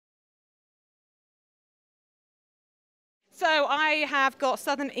So I have got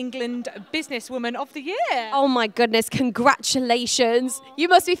Southern England Businesswoman of the Year. Oh my goodness, congratulations. You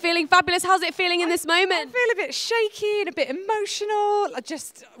must be feeling fabulous. How's it feeling in this moment? I feel a bit shaky and a bit emotional. I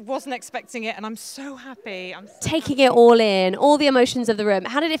just wasn't expecting it and I'm so happy. I'm so Taking it all in, all the emotions of the room.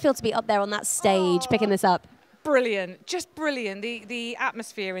 How did it feel to be up there on that stage, picking this up? Brilliant, just brilliant. The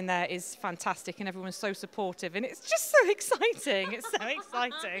atmosphere in there is fantastic and everyone's so supportive and it's just so exciting. It's so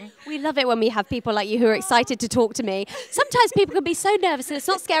exciting. We love it when we have people like you who are excited to talk to me. Sometimes people can be so nervous and it's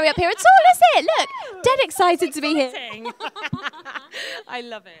not scary up here at all, is it? Look, dead excited to be here. I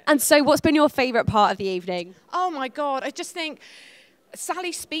love it. And so what's been your favourite part of the evening? Oh my God, I just think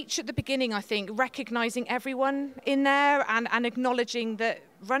Sally's speech at the beginning, I think, recognising everyone in there and acknowledging that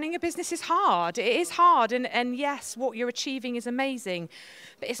running a business is hard. It is hard, and yes, what you're achieving is amazing,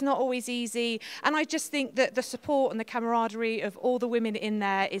 but it's not always easy. And I just think that the support and the camaraderie of all the women in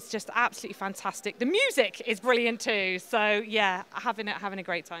there is just absolutely fantastic. The music is brilliant too. So yeah, having a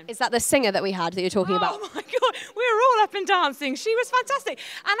great time. Is that the singer that we had that you're talking about? Oh my God, we were all up and dancing. She was fantastic.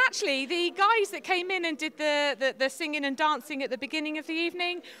 And actually, the guys that came in and did the singing and dancing at the beginning of the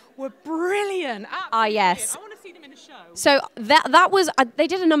evening were brilliant. Ah, yes. Brilliant. I want to see them in a show. So that was, they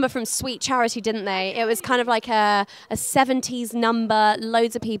did a number from Sweet Charity, didn't they? It was kind of like a 70s number,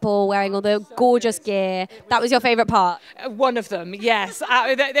 loads of people wearing all the gorgeous gear. That was your favourite part? One of them, yes.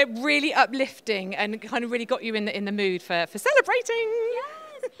 They're really uplifting and kind of really got you in the mood for celebrating.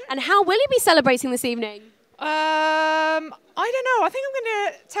 Yes. And how will you be celebrating this evening? I don't know. I think I'm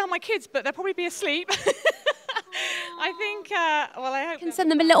going to tell my kids, but they'll probably be asleep. I think, well, I hope... You can send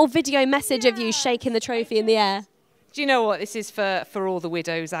them a little video message of you shaking the trophy in the air. Do you know what? This is for all the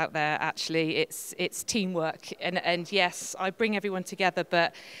widows out there, actually. It's teamwork. And yes, I bring everyone together,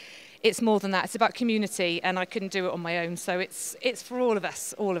 but it's more than that. It's about community, and I couldn't do it on my own. So it's for all of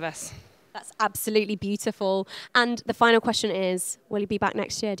us, all of us. That's absolutely beautiful. And the final question is, will you be back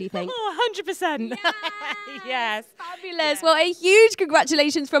next year, do you think? Oh, 100%. Yes. Yes. Fabulous. Yes. Well, a huge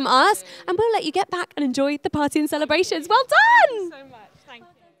congratulations from us. And we'll let you get back and enjoy the party and celebrations. Well done. Thank you so much.